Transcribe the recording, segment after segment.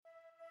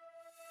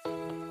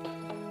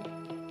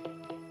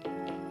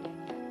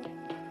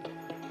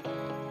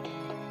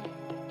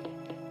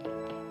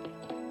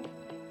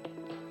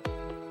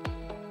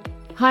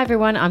Hi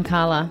everyone, I'm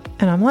Carla.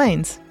 And I'm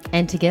Lanes.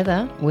 And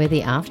together, we're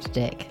the After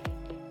Deck.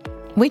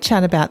 We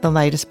chat about the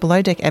latest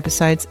Below Deck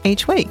episodes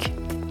each week.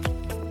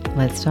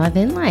 Let's dive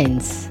in,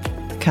 Lanes.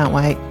 Can't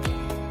wait.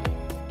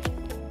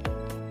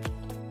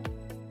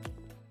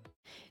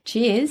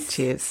 Cheers.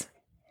 Cheers.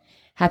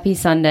 Happy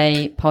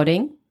Sunday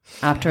podding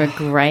after a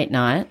great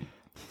night.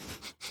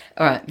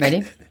 All right,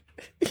 ready?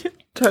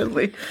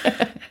 Totally.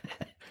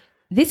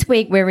 This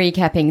week we're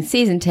recapping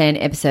Season 10,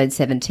 Episode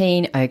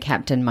 17, Oh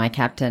Captain, My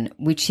Captain,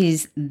 which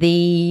is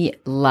the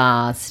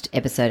last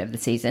episode of the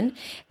season.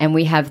 And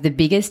we have the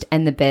biggest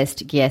and the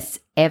best guests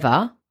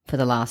ever for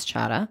the last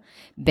charter.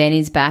 Ben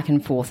is back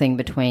and forthing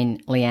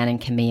between Leanne and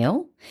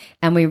Camille.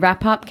 And we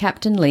wrap up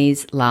Captain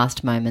Lee's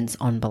last moments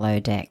on Below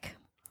Deck.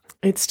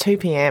 It's 2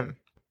 p.m.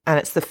 and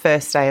it's the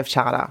first day of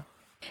charter.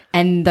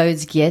 And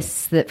those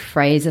guests that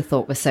Fraser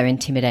thought were so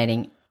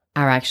intimidating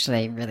are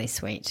actually really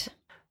sweet.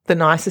 The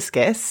nicest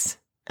guest,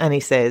 and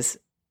he says,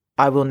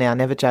 I will now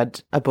never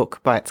judge a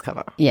book by its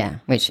cover. Yeah,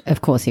 which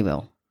of course he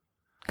will,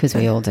 because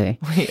we all do.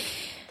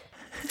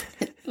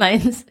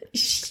 Lanes,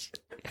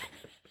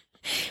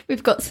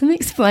 we've got some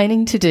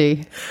explaining to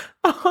do.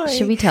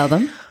 Should we tell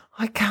them?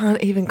 I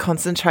can't even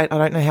concentrate. I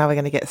don't know how we're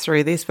going to get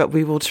through this, but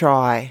we will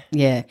try.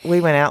 Yeah.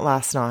 We went out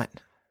last night.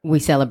 We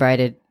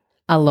celebrated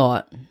a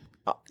lot.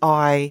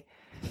 I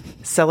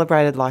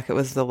celebrated like it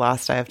was the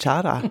last day of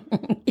charter.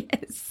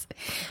 Yes.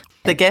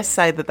 The guests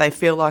say that they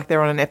feel like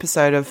they're on an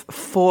episode of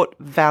Fort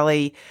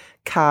Valley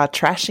Car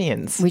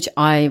Trashians. Which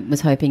I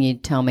was hoping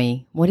you'd tell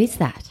me, what is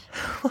that?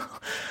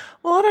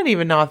 Well, I don't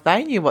even know if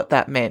they knew what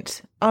that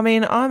meant. I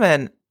mean, I'm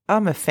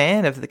a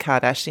fan of the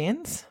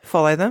Kardashians.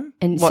 Follow them,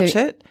 and watch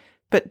it,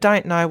 but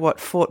don't know what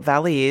Fort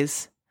Valley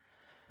is.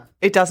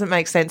 It doesn't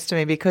make sense to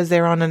me because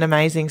they're on an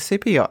amazing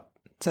super yacht.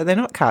 So they're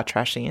not car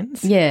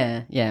trashians.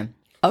 Yeah.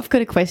 I've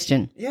got a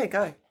question. Yeah,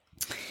 go.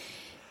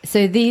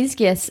 So these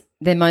guests,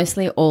 they're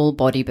mostly all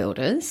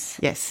bodybuilders.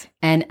 Yes.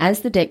 And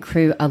as the deck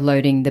crew are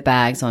loading the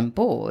bags on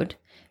board,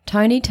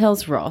 Tony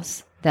tells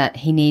Ross that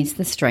he needs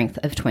the strength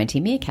of 20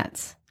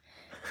 meerkats.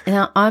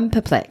 Now, I'm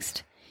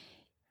perplexed.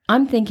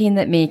 I'm thinking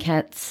that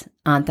meerkats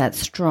aren't that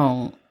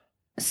strong.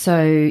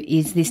 So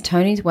is this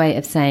Tony's way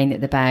of saying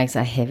that the bags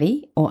are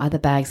heavy, or are the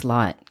bags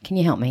light? Can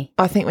you help me?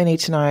 I think we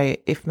need to know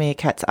if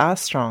meerkats are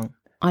strong.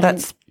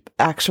 That's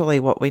actually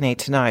what we need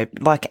to know,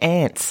 like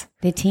ants.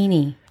 They're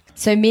teeny.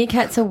 So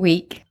meerkats are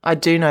weak. I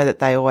do know that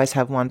they always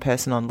have one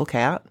person on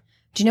lookout.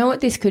 Do you know what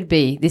this could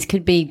be? This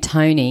could be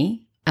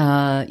Tony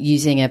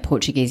using a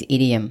Portuguese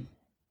idiom.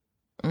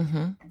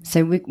 Mm-hmm.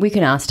 So we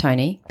can ask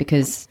Tony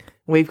because...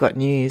 We've got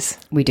news.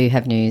 We do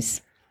have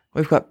news.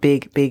 We've got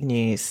big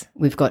news.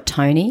 We've got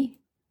Tony...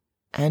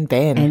 And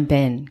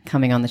Ben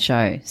coming on the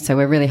show. So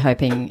we're really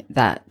hoping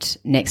that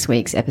next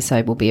week's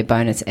episode will be a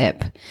bonus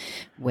ep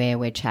where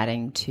we're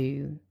chatting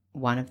to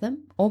one of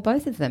them or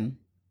both of them.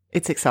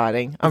 It's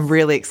exciting. I'm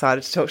really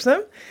excited to talk to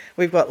them.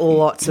 We've got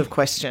lots of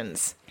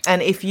questions.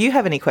 And if you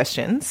have any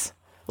questions,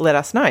 let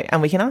us know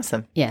and we can ask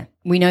them. Yeah.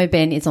 We know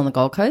Ben is on the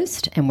Gold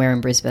Coast and we're in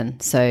Brisbane.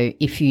 So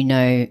if you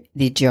know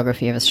the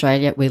geography of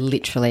Australia, we're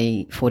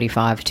literally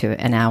 45 to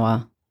an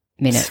hour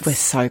minutes. We're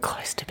so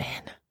close to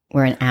Ben.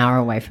 We're an hour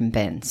away from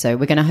Ben. So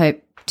we're going to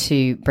hope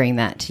to bring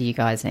that to you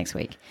guys next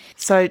week.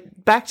 So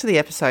back to the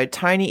episode.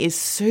 Tony is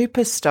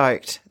super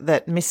stoked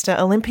that Mr.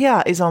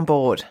 Olympia is on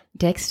board.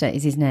 Dexter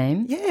is his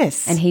name.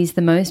 Yes. And he's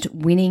the most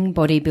winning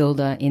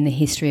bodybuilder in the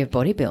history of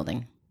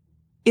bodybuilding.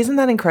 Isn't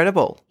that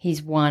incredible?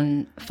 He's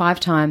won 5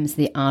 times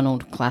the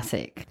Arnold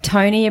Classic.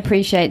 Tony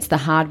appreciates the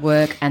hard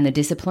work and the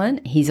discipline.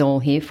 He's all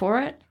here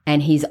for it.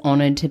 And he's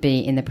honoured to be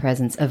in the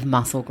presence of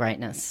muscle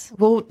greatness.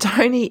 Well,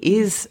 Tony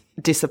is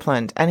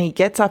disciplined and he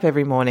gets up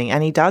every morning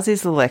and he does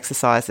his little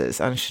exercises.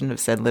 I shouldn't have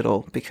said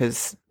little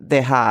because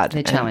they're hard.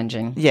 They're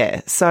challenging.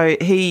 Yeah. So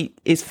he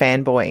is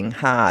fanboying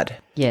hard.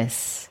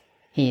 Yes,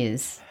 he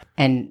is.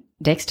 And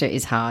Dexter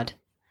is hard.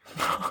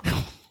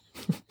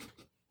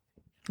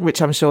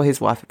 Which I'm sure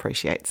his wife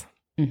appreciates.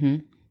 Mm-hmm.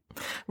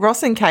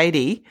 Ross and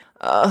Katie,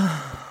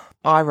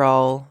 eye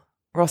roll.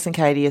 Ross and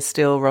Katie are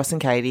still Ross and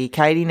Katie.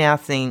 Katie now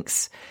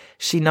thinks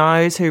she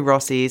knows who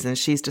Ross is and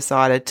she's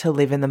decided to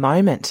live in the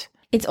moment.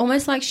 It's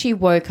almost like she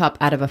woke up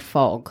out of a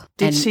fog.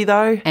 Did she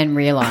though? And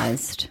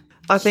realised.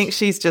 I think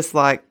she's just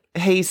like,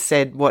 he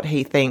said what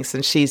he thinks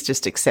and she's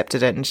just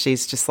accepted it and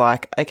she's just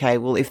like, okay,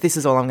 well, if this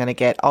is all I'm going to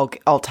get,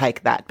 I'll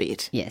take that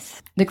bit.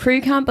 Yes. The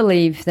crew can't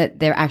believe that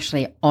they're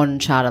actually on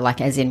charter, like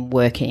as in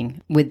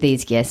working with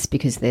these guests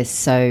because they're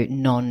so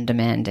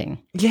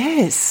non-demanding.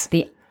 Yes.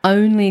 The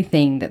only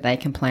thing that they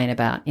complain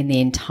about in the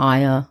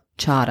entire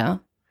charter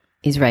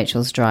is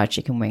Rachel's dry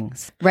chicken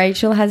wings.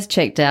 Rachel has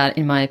checked out,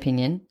 in my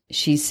opinion.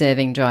 She's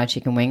serving dry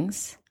chicken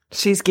wings.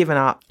 She's given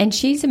up. And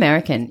she's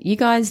American. You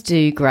guys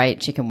do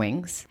great chicken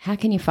wings. How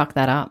can you fuck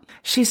that up?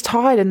 She's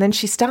tired and then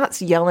she starts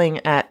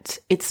yelling at,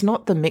 it's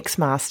not the mix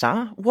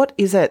master. What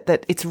is it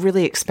that it's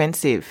really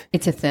expensive?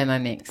 It's a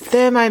Thermomix.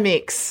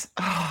 Thermomix.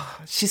 Oh,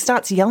 she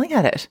starts yelling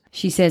at it.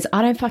 She says,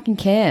 I don't fucking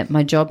care.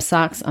 My job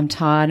sucks. I'm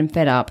tired and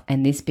fed up.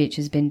 And this bitch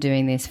has been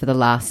doing this for the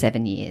last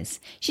 7 years.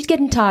 She's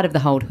getting tired of the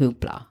whole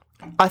hoopla.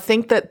 I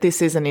think that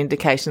this is an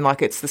indication,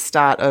 like it's the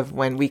start of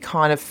when we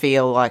kind of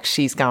feel like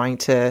she's going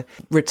to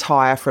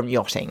retire from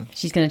yachting.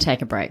 She's going to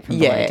take a break from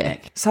below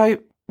deck. So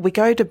we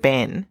go to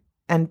Ben,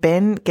 and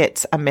Ben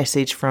gets a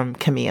message from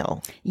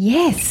Camille.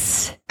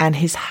 Yes. And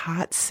his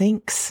heart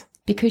sinks.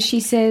 Because she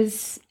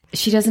says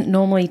she doesn't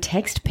normally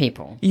text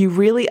people. You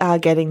really are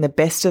getting the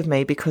best of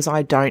me because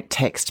I don't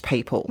text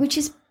people. Which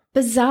is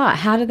bizarre.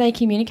 How do they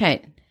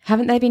communicate?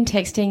 Haven't they been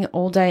texting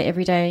all day,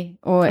 every day?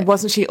 Or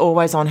wasn't she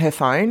always on her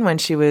phone when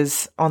she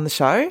was on the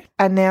show?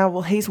 And now,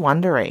 well, he's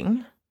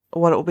wondering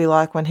what it will be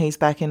like when he's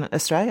back in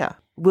Australia.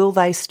 Will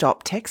they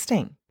stop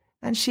texting?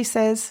 And she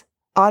says,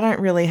 I don't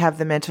really have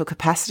the mental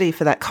capacity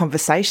for that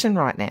conversation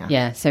right now.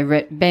 Yeah,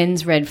 so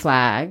Ben's red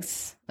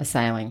flags are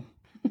sailing.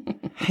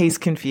 He's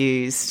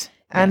confused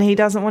and he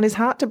doesn't want his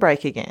heart to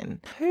break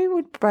again. Who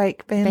would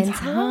break Ben's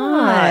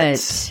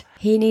heart?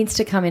 He needs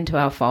to come into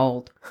our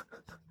fold.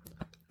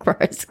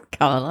 Gross,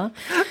 Carla.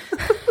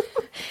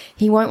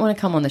 He won't want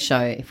to come on the show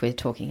if we're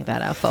talking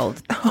about our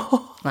fold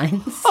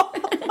lines.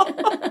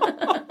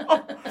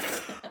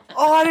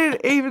 I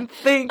didn't even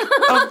think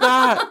of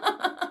that.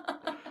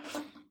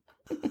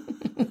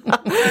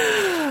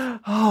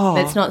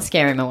 Let's not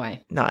scare him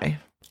away. No.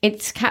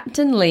 It's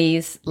Captain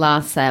Lee's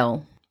last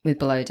sail with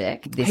Below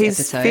Deck this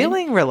episode. He's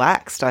feeling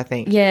relaxed, I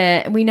think.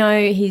 Yeah, we know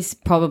he's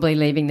probably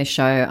leaving the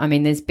show. I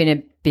mean, there's been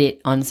a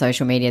bit on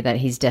social media that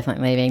he's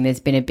definitely leaving.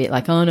 There's been a bit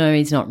like, oh no,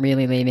 he's not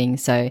really leaving.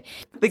 So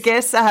the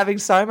guests are having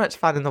so much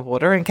fun in the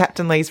water and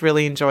Captain Lee's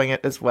really enjoying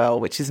it as well,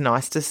 which is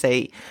nice to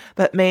see.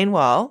 But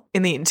meanwhile,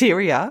 in the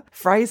interior,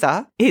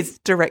 Fraser is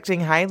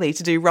directing Hayley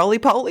to do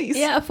roly-polies.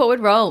 Yeah, a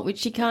forward roll, which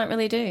she can't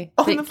really do.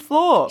 On the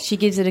floor. She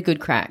gives it a good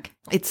crack.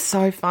 It's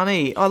so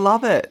funny. I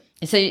love it.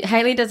 So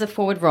Hayley does a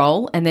forward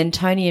roll and then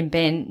Tony and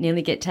Ben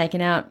nearly get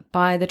taken out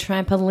by the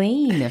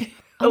trampoline.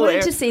 I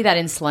wanted to see that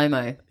in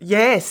slow-mo.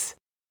 Yes.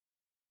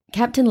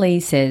 Captain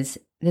Lee says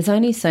there's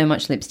only so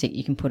much lipstick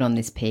you can put on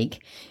this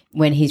pig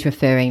when he's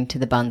referring to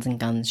the Buns and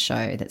Guns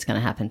show that's going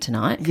to happen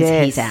tonight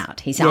because he's out.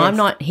 He's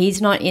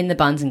not in the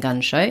Buns and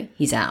Guns show.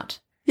 He's out.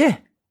 Yeah.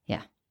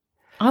 Yeah.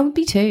 I would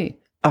be too.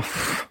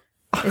 Oh.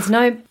 There's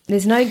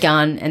no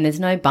gun and there's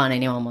no bun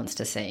anyone wants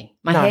to see.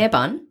 My hair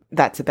bun.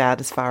 That's about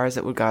as far as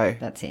it would go.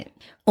 That's it.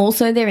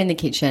 Also, they're in the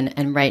kitchen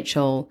and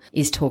Rachel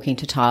is talking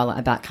to Tyler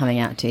about coming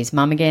out to his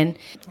mum again.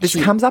 This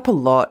comes up a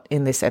lot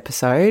in this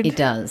episode. It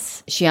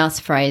does. She asks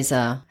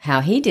Fraser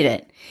how he did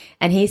it.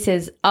 And he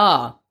says,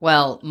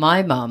 well,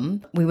 my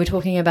mum, we were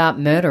talking about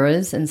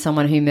murderers and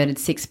someone who murdered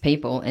 6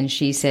 people. And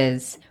she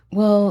says,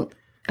 well,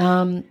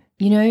 even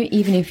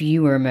if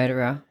you were a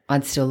murderer,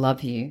 I'd still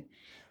love you.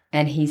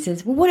 And he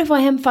says, well, what if I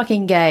am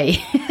fucking gay?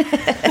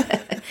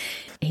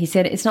 He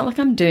said, it's not like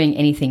I'm doing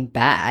anything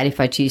bad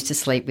if I choose to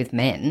sleep with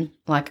men.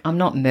 Like, I'm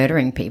not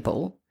murdering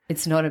people.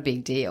 It's not a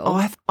big deal.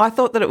 Oh, I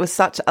thought that it was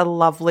such a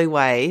lovely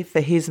way for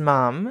his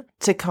mum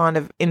to kind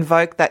of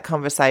invoke that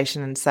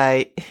conversation and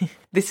say,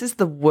 this is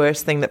the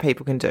worst thing that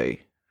people can do,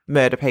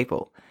 murder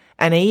people.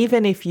 And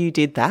even if you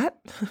did that,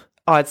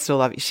 I'd still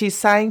love you. She's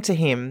saying to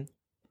him,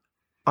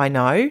 I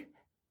know,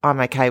 I'm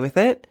okay with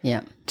it.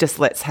 Yeah. Just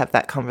let's have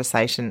that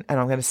conversation. And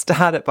I'm going to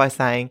start it by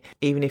saying,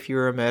 even if you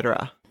were a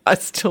murderer, I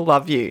still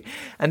love you.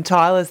 And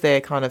Tyler's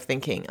there kind of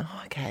thinking,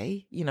 oh,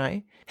 okay,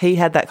 he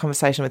had that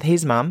conversation with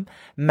his mum.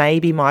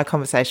 Maybe my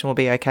conversation will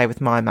be okay with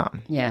my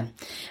mum. Yeah.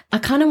 I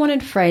kind of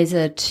wanted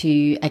Fraser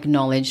to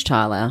acknowledge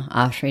Tyler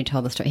after he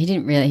told the story. He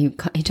didn't really.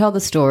 He told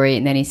the story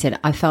and then he said,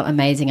 I felt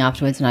amazing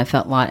afterwards and I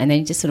felt light. And then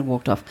he just sort of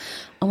walked off.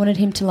 I wanted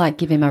him to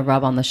give him a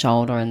rub on the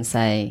shoulder and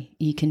say,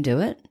 you can do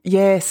it.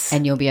 Yes.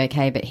 And you'll be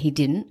okay. But he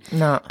didn't.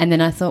 No. And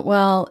then I thought,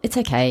 well, it's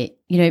okay.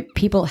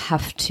 People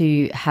have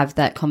to have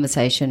that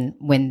conversation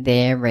when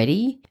they're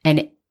ready.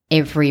 And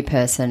every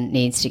person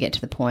needs to get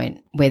to the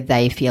point where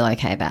they feel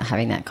okay about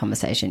having that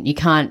conversation. You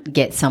can't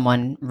get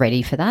someone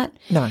ready for that.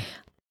 No.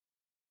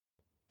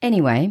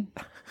 Anyway.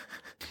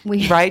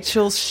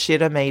 Rachel's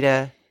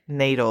shitter-meter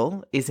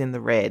needle is in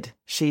the red.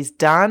 She's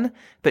done,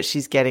 but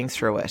she's getting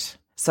through it.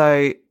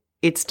 So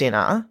it's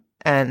dinner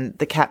and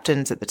the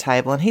captain's at the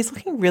table and he's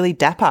looking really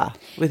dapper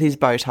with his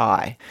bow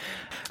tie.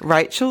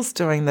 Rachel's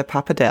doing the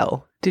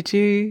pappardelle. Did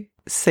you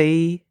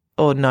see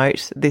or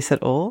note this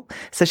at all?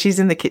 So she's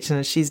in the kitchen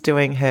and she's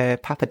doing her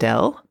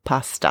pappardelle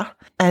pasta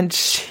and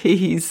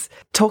she's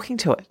talking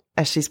to it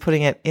as she's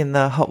putting it in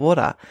the hot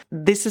water.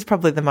 This is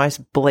probably the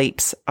most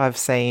bleeps I've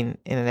seen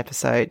in an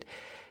episode.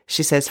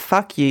 She says,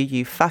 fuck you,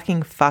 you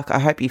fucking fuck. I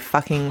hope you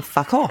fucking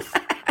fuck off.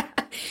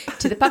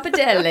 To the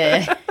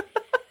pappardelle.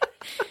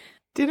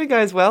 Dinner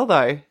goes well,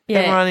 though. Yeah.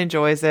 Everyone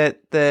enjoys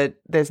it.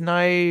 There's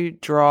no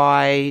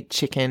dry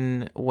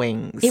chicken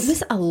wings. It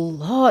was a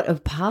lot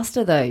of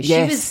pasta, though.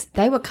 Yes.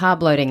 They were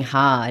carb loading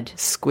hard.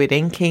 Squid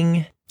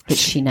inking. But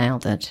she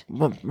nailed it.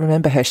 Well,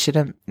 remember her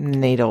shitter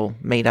needle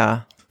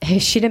meter. Her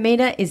shitter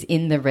meter is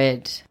in the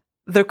red.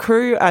 The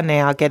crew are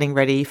now getting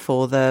ready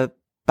for the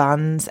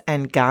Buns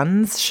and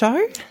Guns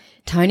show.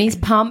 Tony's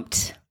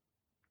pumped.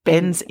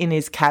 Ben's in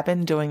his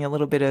cabin doing a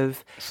little bit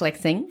of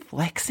flexing.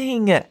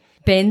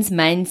 Ben's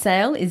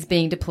mainsail is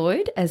being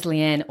deployed as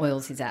Leanne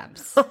oils his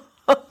abs.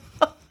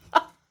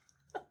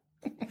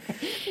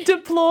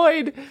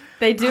 deployed.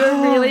 They do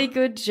a really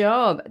good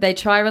job. They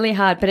try really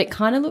hard, but it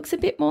kind of looks a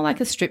bit more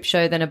like a strip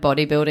show than a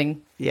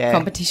bodybuilding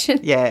competition.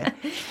 Yeah.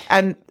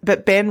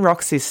 But Ben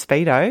rocks his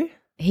Speedo.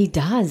 He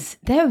does.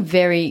 They're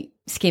very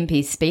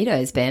skimpy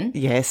Speedos, Ben.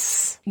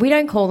 Yes. We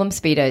don't call them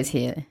Speedos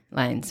here,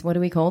 Lanes. What do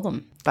we call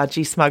them?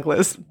 Budgie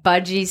smugglers.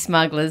 Budgie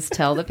smugglers.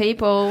 Tell the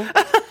people.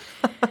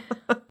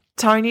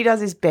 Tony does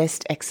his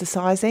best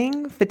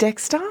exercising for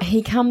Dexter.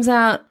 He comes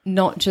out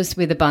not just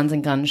with a Buns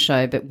and Guns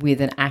show, but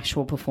with an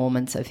actual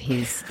performance of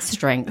his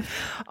strength.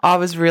 I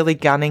was really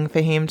gunning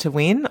for him to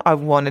win. I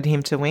wanted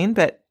him to win,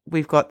 but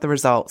we've got the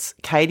results.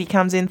 Katie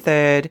comes in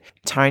third,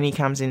 Tony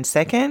comes in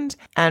second,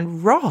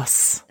 and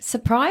Ross,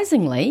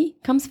 surprisingly,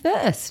 comes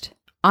first.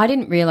 I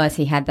didn't realise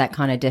he had that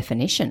kind of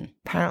definition.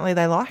 Apparently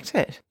they liked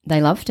it.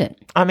 They loved it.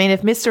 I mean,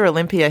 if Mr.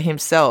 Olympia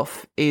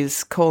himself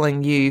is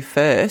calling you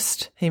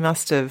first, he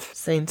must have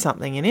seen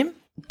something in him.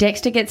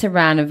 Dexter gets a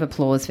round of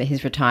applause for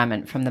his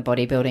retirement from the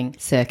bodybuilding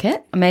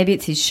circuit. Maybe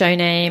it's his show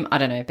name, I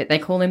don't know, but they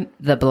call him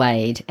The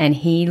Blade, and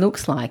he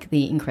looks like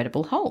the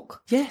Incredible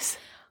Hulk. Yes.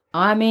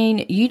 I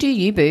mean, you do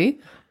you, boo.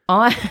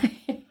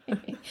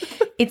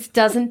 It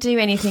doesn't do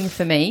anything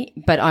for me,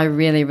 but I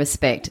really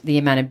respect the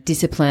amount of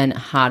discipline,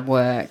 hard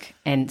work,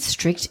 and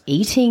strict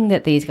eating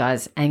that these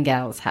guys and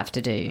gals have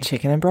to do.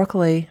 Chicken and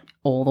broccoli.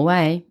 All the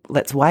way.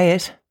 Let's weigh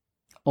it.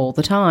 All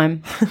the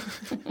time.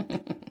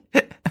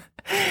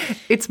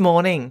 It's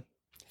morning.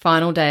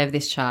 Final day of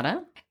this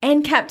charter.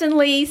 And Captain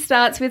Lee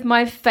starts with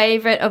my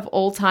favourite of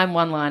all-time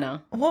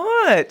one-liner.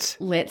 What?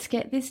 Let's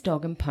get this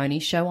dog and pony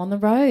show on the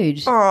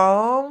road.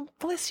 Oh,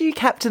 bless you,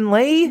 Captain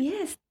Lee.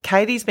 Yes.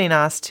 Katie's been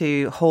asked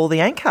to haul the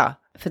anchor.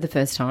 For the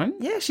first time?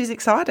 Yeah, she's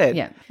excited.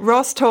 Yeah.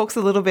 Ross talks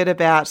a little bit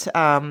about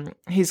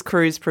his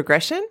crew's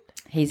progression.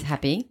 He's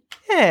happy.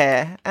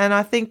 Yeah, and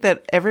I think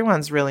that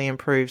everyone's really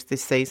improved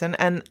this season,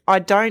 and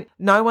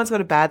no one's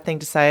got a bad thing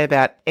to say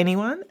about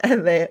anyone,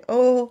 and they're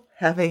all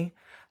having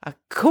a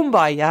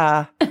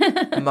kumbaya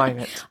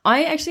moment.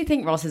 I actually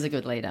think Ross is a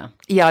good leader.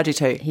 Yeah, I do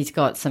too. He's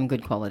got some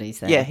good qualities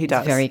there. Yeah, he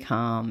does. He's very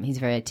calm. He's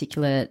very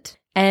articulate.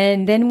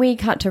 And then we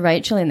cut to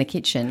Rachel in the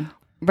kitchen.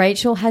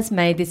 Rachel has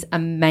made this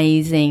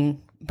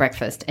amazing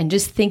breakfast. And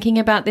just thinking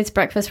about this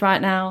breakfast right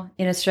now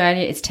in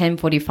Australia, it's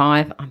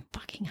 10:45. I'm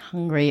fucking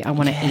hungry. I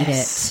want to eat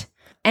it.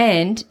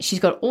 And she's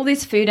got all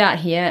this food out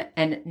here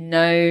and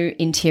no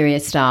interior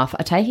staff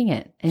are taking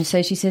it. And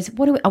so she says,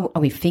 are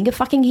we finger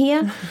fucking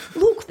here?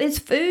 Look, there's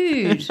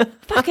food.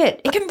 Fuck it.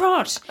 It can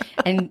rot.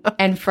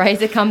 And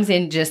Fraser comes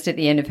in just at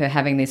the end of her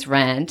having this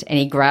rant and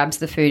he grabs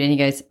the food and he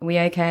goes, are we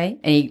okay?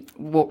 And he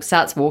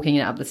starts walking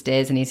it up the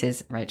stairs and he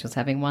says, Rachel's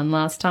having one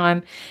last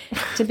time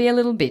to be a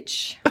little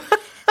bitch.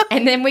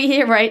 And then we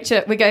hear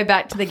Rachel, we go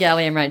back to the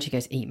galley and Rachel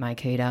goes, eat my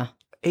cooter.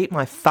 Eat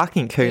my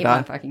fucking cooter. Eat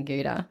my fucking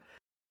cooter.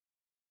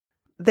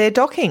 They're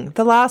docking.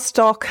 The last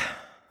dock.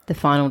 The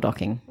final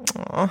docking.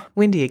 Oh,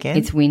 windy again.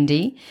 It's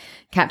windy.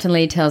 Captain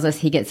Lee tells us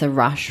he gets a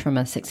rush from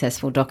a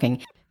successful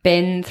docking.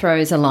 Ben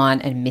throws a line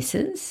and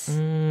misses.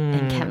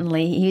 And Captain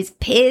Lee, he's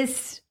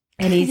pissed.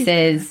 And he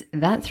says,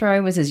 that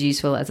throw was as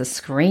useful as a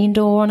screen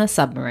door on a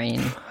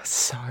submarine.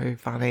 So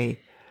funny.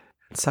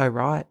 So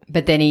right.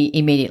 But then he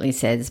immediately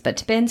says, but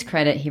to Ben's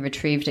credit, he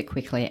retrieved it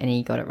quickly and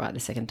he got it right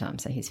the second time,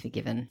 so he's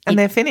forgiven. And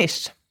they're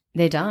finished.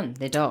 They're done.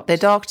 They're docked. They're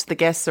docked. The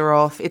guests are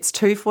off. It's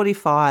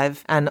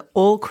 2:45 and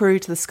all crew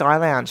to the Sky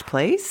Lounge,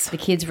 please. The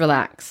kids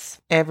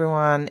relax.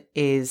 Everyone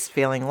is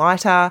feeling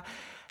lighter.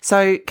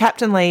 So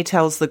Captain Lee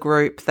tells the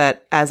group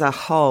that as a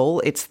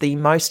whole, it's the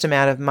most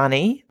amount of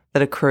money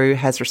that a crew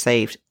has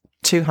received,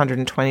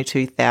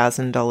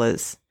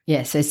 $222,000.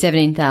 Yeah, so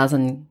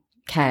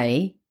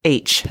 $17,000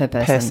 each per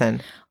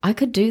person. I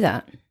could do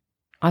that.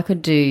 I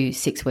could do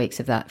 6 weeks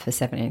of that for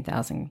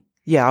 $17,000.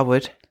 Yeah, I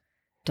would.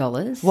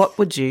 Dollars. What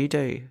would you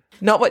do?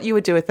 Not what you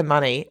would do with the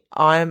money.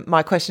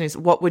 My question is,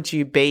 what would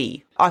you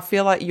be? I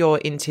feel like your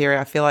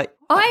interior,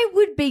 I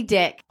would be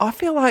Deck. I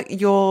feel like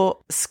your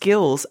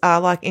skills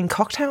are like in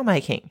cocktail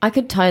making. I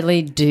could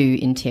totally do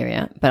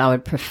interior, but I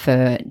would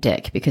prefer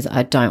Deck because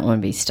I don't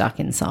want to be stuck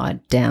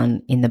inside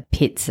down in the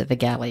pits of a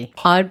galley.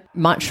 I'd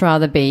much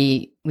rather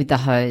be with the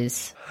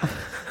hose.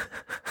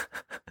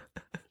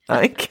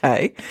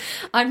 Okay.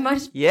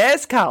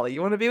 Yes, Carly,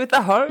 you want to be with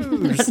the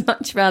hose. I'd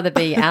much rather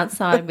be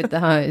outside with the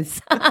hose.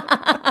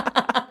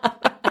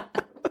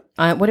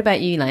 What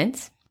about you,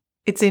 Lance?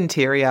 It's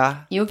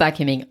interior. You're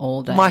vacuuming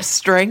all day. My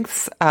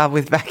strengths are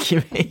with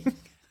vacuuming.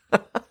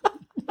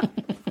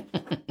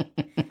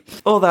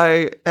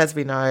 Although, as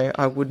we know,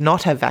 I would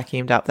not have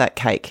vacuumed up that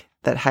cake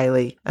that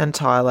Hayley and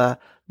Tyler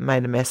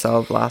made a mess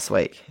of last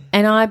week.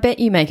 And I bet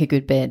you make a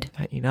good bed.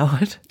 Don't you know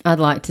it? I'd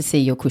like to see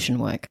your cushion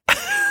work.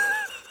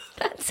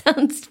 That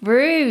sounds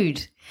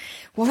rude.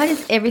 Why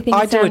does everything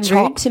sound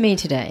rude to me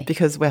today?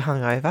 Because we're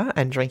hungover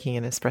and drinking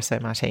an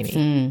espresso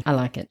martini. I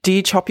like it. Do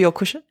you chop your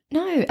cushion?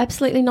 No,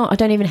 absolutely not. I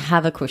don't even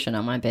have a cushion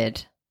on my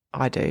bed.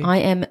 I do. I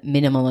am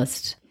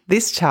minimalist.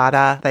 This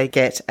charter, they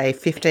get a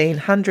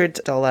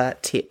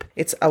 $1,500 tip.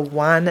 It's a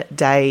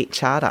 1-day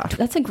charter.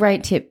 That's a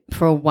great tip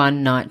for a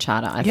one-night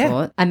charter, I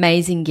thought.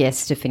 Amazing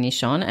guests to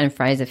finish on, and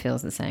Fraser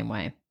feels the same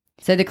way.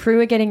 So the crew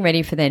are getting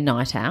ready for their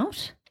night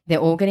out. They're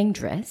all getting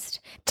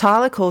dressed.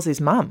 Tyler calls his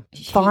mum,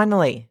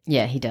 finally.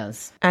 Yeah, he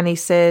does. And he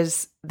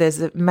says,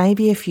 there's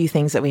maybe a few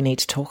things that we need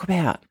to talk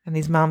about. And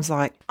his mum's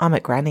like, I'm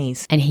at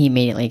Granny's. And he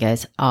immediately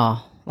goes,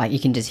 oh, like you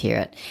can just hear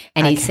it.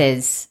 And he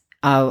says,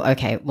 oh,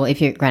 okay, well, if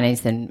you're at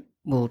Granny's, then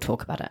we'll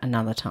talk about it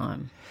another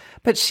time.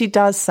 But she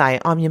does say,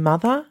 I'm your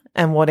mother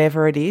and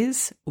whatever it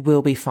is,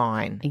 we'll be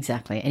fine.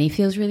 Exactly. And he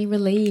feels really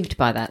relieved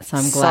by that. So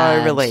I'm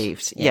glad. So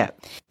relieved. Yeah.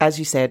 As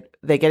you said,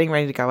 they're getting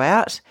ready to go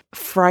out.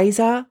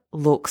 Fraser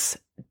looks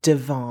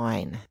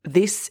divine.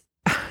 This,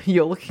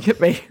 you're looking at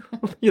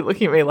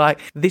me like,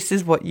 this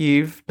is what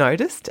you've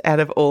noticed out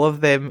of all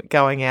of them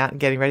going out and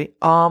getting ready.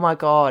 Oh my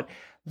God.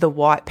 The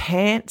white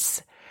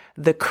pants,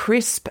 the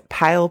crisp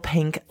pale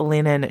pink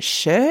linen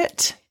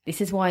shirt.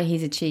 This is why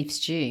he's a chief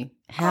stew.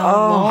 How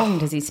long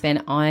does he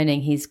spend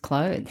ironing his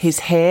clothes? His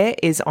hair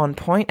is on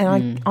point,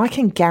 and I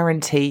can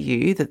guarantee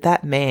you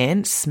that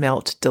man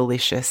smelt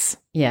delicious.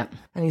 Yeah.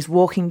 And he's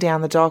walking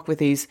down the dock with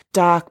his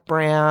dark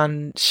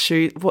brown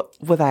shoes. What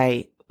were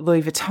they?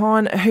 Louis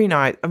Vuitton? Who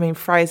knows? I mean,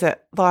 Fraser,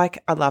 I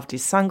loved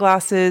his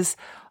sunglasses.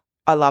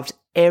 I loved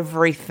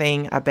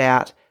everything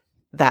about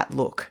that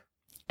look.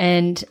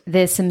 And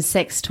there's some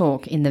sex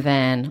talk in the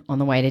van on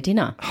the way to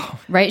dinner.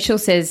 Rachel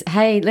says,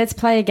 hey, let's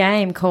play a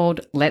game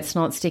called Let's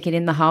Not Stick It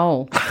in the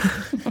Hole.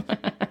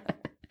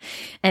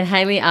 And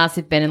Hayley asks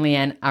if Ben and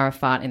Leanne are a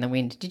fart in the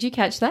wind. Did you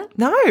catch that?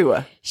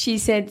 No. She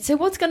said, so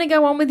what's going to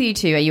go on with you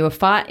two? Are you a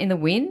fart in the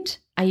wind?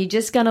 Are you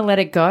just going to let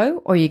it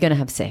go, or are you going to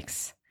have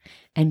sex?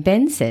 And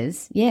Ben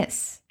says,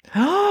 yes.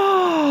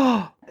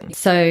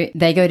 So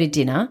they go to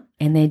dinner,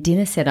 and their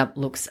dinner setup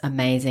looks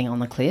amazing on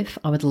the cliff.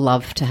 I would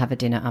love to have a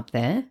dinner up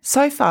there.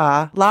 So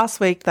far, last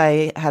week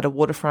they had a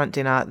waterfront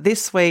dinner.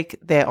 This week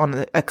they're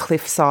on a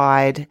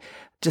cliffside,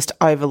 just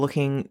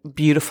overlooking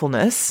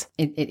beautifulness.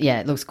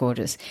 It looks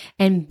gorgeous.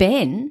 And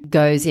Ben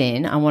goes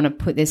in. I want to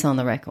put this on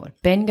the record.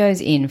 Ben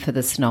goes in for the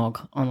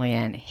snog on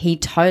Leanne. He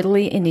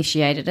totally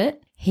initiated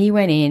it. He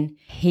went in.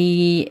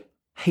 He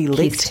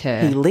licked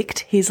her. He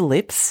licked his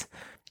lips.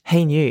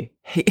 He knew.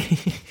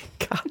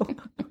 Carl.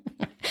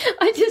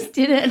 I just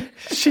did it.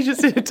 She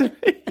just did it to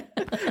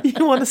me.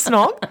 You want a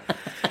snog?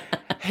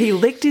 He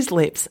licked his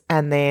lips,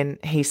 and then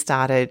he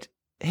started,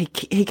 he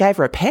gave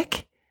her a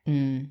peck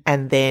and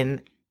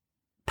then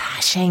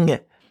bashing.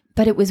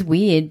 But it was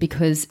weird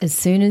because as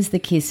soon as the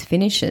kiss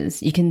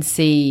finishes, you can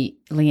see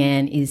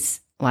Leanne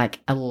is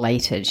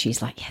elated.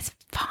 She's like, yes,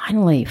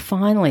 finally.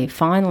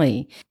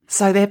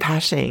 So they're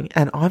pashing,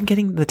 and I'm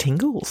getting the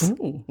tingles.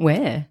 Ooh,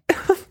 where?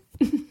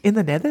 In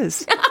the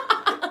nethers.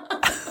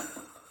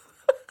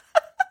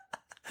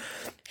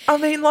 I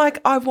mean,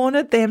 I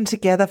wanted them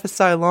together for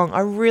so long.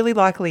 I really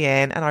like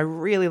Leanne and I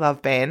really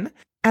love Ben.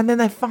 And then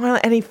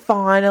he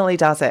finally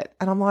does it.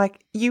 And I'm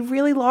like, you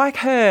really like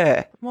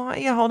her. Why are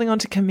you holding on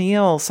to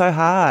Camille so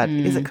hard?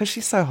 Is it because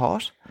she's so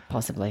hot?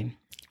 Possibly.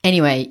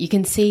 Anyway, you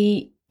can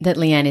see that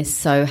Leanne is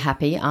so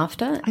happy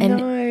after. I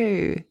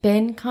know.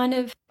 Ben kind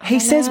of... He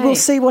says, we'll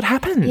see what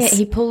happens. Yeah,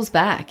 he pulls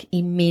back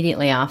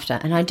immediately after.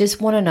 And I just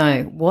want to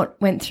know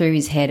what went through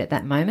his head at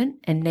that moment.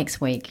 And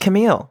next week...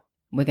 Camille.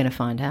 We're going to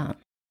find out.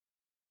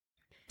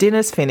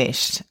 Dinner's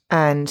finished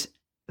and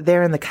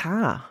they're in the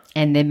car.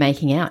 And they're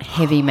making out,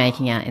 heavy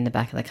making out in the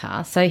back of the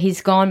car. So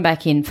he's gone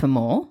back in for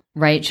more.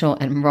 Rachel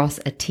and Ross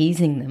are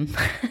teasing them.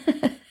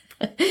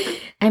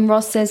 And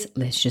Ross says,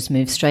 let's just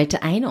move straight to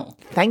anal.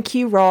 Thank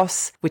you,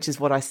 Ross, which is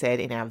what I said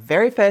in our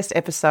very first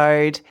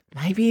episode.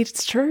 Maybe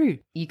it's true.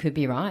 You could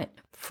be right.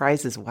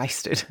 Fraser's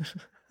wasted.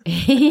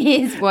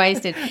 He is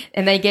wasted.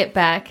 And they get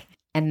back.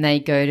 And they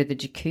go to the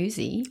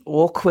jacuzzi.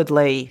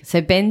 Awkwardly. So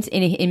Ben's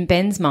in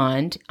Ben's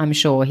mind, I'm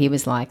sure he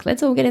was like,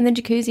 let's all get in the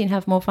jacuzzi and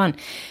have more fun.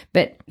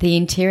 But the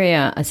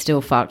interior are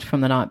still fucked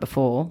from the night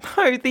before.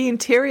 No, the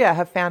interior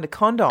have found a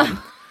condom.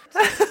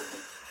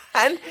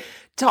 And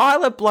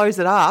Tyler blows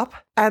it up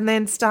and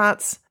then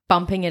starts...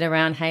 bumping it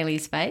around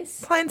Hayley's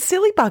face. Playing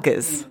silly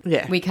buggers.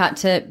 Yeah. We cut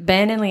to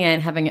Ben and Leanne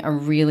having a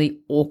really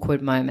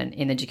awkward moment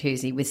in the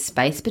jacuzzi with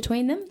space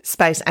between them.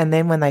 Space. And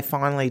then when they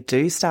finally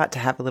do start to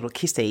have a little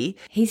kissy,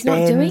 he's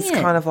not doing it. Ben's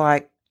kind of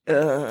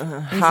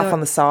half on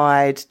the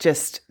side,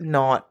 just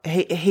not.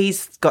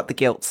 He's got the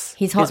guilt.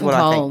 He's hot and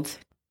cold.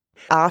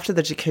 After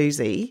the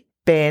jacuzzi,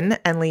 Ben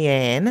and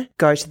Leanne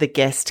go to the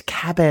guest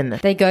cabin.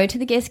 They go to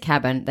the guest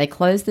cabin. They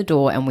close the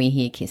door and we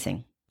hear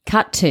kissing.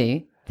 Cut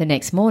to the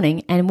next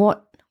morning and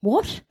what?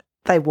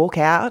 They walk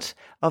out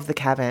of the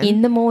cabin.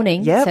 In the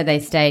morning. Yep. So they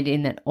stayed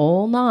in it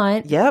all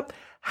night. Yep.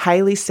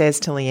 Hayley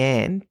says to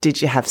Leanne,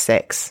 did you have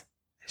sex?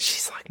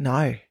 She's like,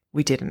 no,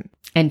 we didn't.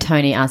 And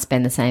Tony asked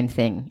Ben the same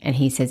thing. And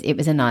he says, it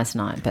was a nice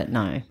night, but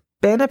no.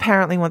 Ben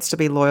apparently wants to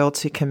be loyal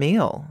to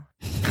Camille.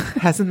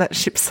 Hasn't that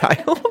ship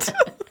sailed?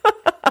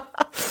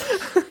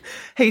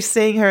 He's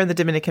seeing her in the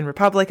Dominican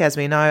Republic, as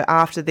we know,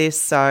 after this.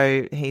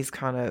 So he's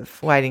kind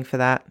of waiting for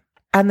that.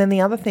 And then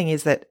the other thing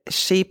is that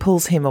she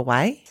pulls him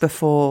away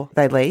before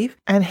they leave.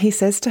 And he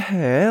says to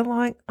her,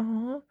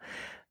 oh,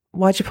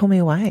 why'd you pull me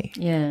away?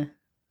 Yeah.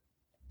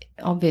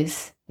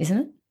 Obvious, isn't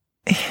it?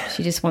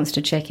 She just wants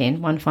to check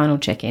in, one final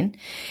check-in.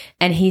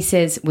 And he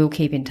says, we'll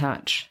keep in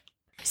touch.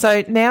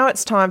 So now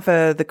it's time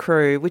for the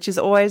crew, which is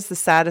always the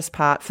saddest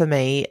part for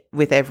me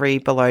with every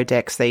Below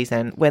Deck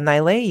season, when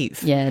they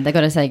leave. Yeah, they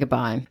got to say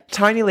goodbye.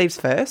 Tony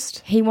leaves first.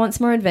 He wants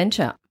more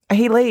adventure.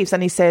 He leaves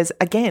and he says,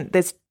 again,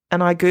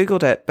 and I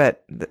Googled it,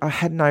 but I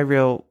had no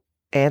real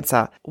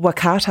answer.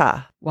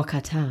 Wakata.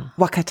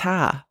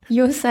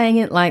 You're saying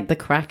it like the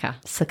cracker.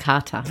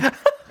 Sakata.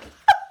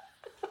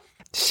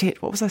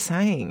 Shit, what was I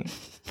saying?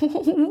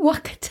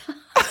 Wakata.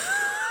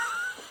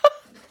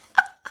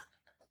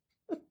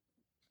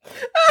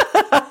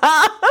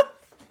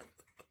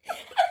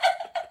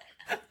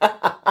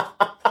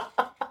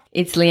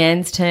 It's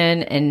Leanne's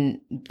turn,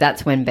 and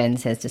that's when Ben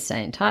says to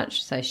stay in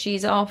touch. So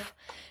she's off.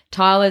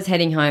 Tyler's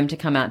heading home to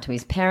come out to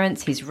his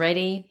parents. He's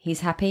ready.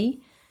 He's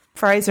happy.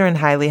 Fraser and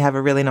Hayley have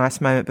a really nice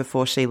moment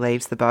before she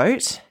leaves the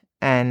boat,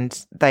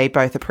 and they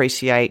both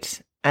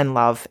appreciate and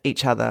love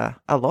each other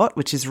a lot,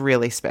 which is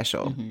really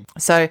special. Mm-hmm.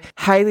 So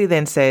Hayley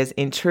then says,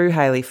 in true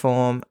Hayley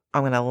form,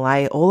 I'm going to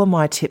lay all of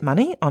my tip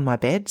money on my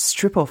bed,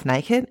 strip off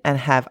naked, and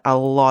have a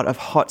lot of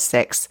hot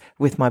sex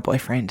with my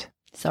boyfriend.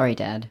 Sorry,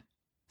 Dad.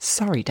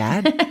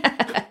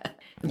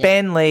 Yeah.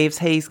 Ben leaves.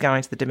 He's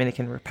going to the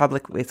Dominican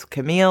Republic with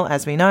Camille,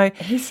 as we know.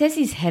 He says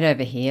he's head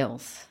over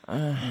heels.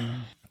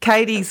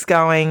 Katie's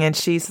going, and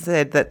she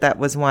said that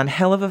was one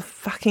hell of a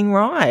fucking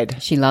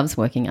ride. She loves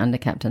working under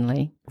Captain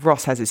Lee.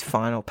 Ross has his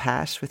final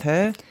pash with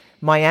her.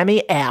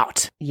 Miami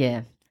out.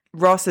 Yeah.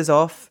 Ross is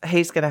off.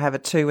 He's going to have a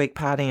 2-week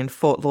party in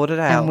Fort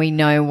Lauderdale. And we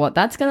know what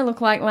that's going to look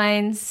like,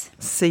 Lanes.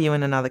 See you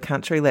in another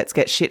country. Let's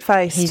get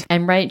shit-faced.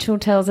 And Rachel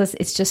tells us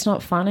it's just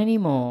not fun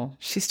anymore.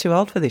 She's too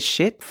old for this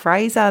shit.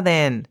 Fraser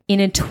then.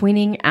 In a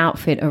twinning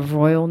outfit of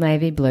royal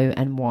navy blue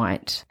and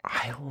white.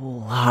 I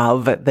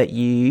love that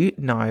you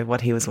know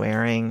what he was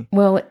wearing.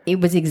 Well, it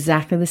was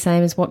exactly the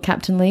same as what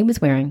Captain Lee was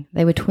wearing.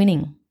 They were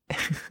twinning.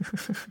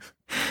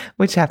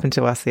 Which happened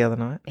to us the other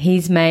night.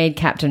 He's made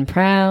Captain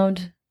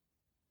proud.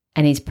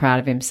 And he's proud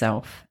of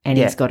himself. And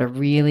he's got a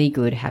really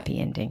good happy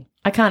ending.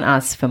 I can't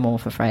ask for more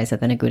for Fraser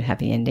than a good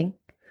happy ending.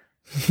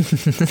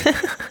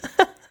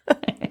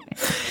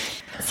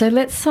 So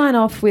let's sign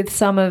off with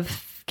some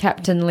of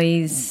Captain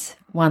Lee's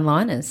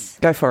one-liners.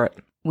 Go for it.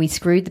 We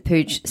screwed the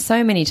pooch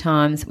so many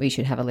times we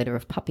should have a litter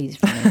of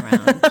puppies running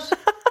around.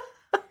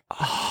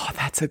 Oh,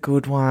 that's a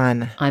good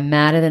one. I'm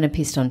madder than a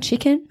pissed on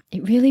chicken.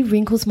 It really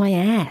wrinkles my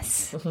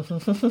ass.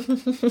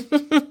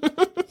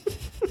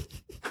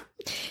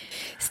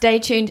 Stay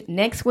tuned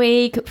next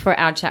week for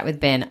our chat with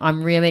Ben.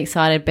 I'm really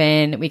excited,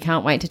 Ben. We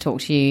can't wait to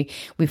talk to you.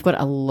 We've got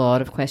a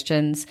lot of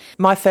questions.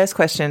 My first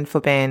question for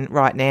Ben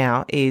right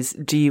now is,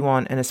 do you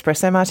want an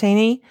espresso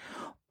martini,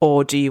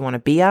 or do you want a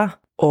beer,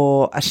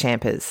 or a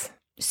champers?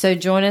 So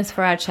join us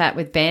for our chat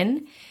with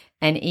Ben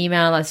and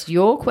email us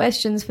your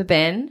questions for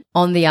Ben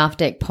on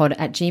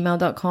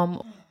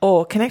theafdeckpod@gmail.com.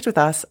 Or connect with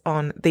us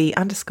on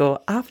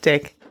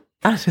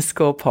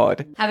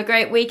 _afdeck_pod. Have a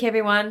great week,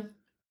 everyone.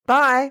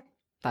 Bye.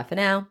 Bye for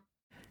now.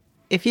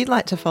 If you'd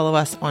like to follow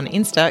us on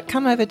Insta,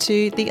 come over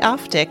to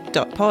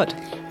theafdeck.pod.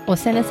 Or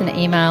send us an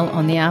email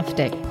on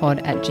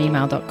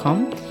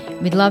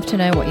theafdeckpod@gmail.com. We'd love to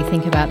know what you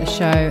think about the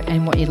show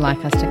and what you'd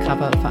like us to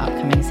cover for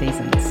upcoming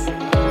seasons.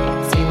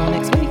 See you all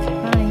next week.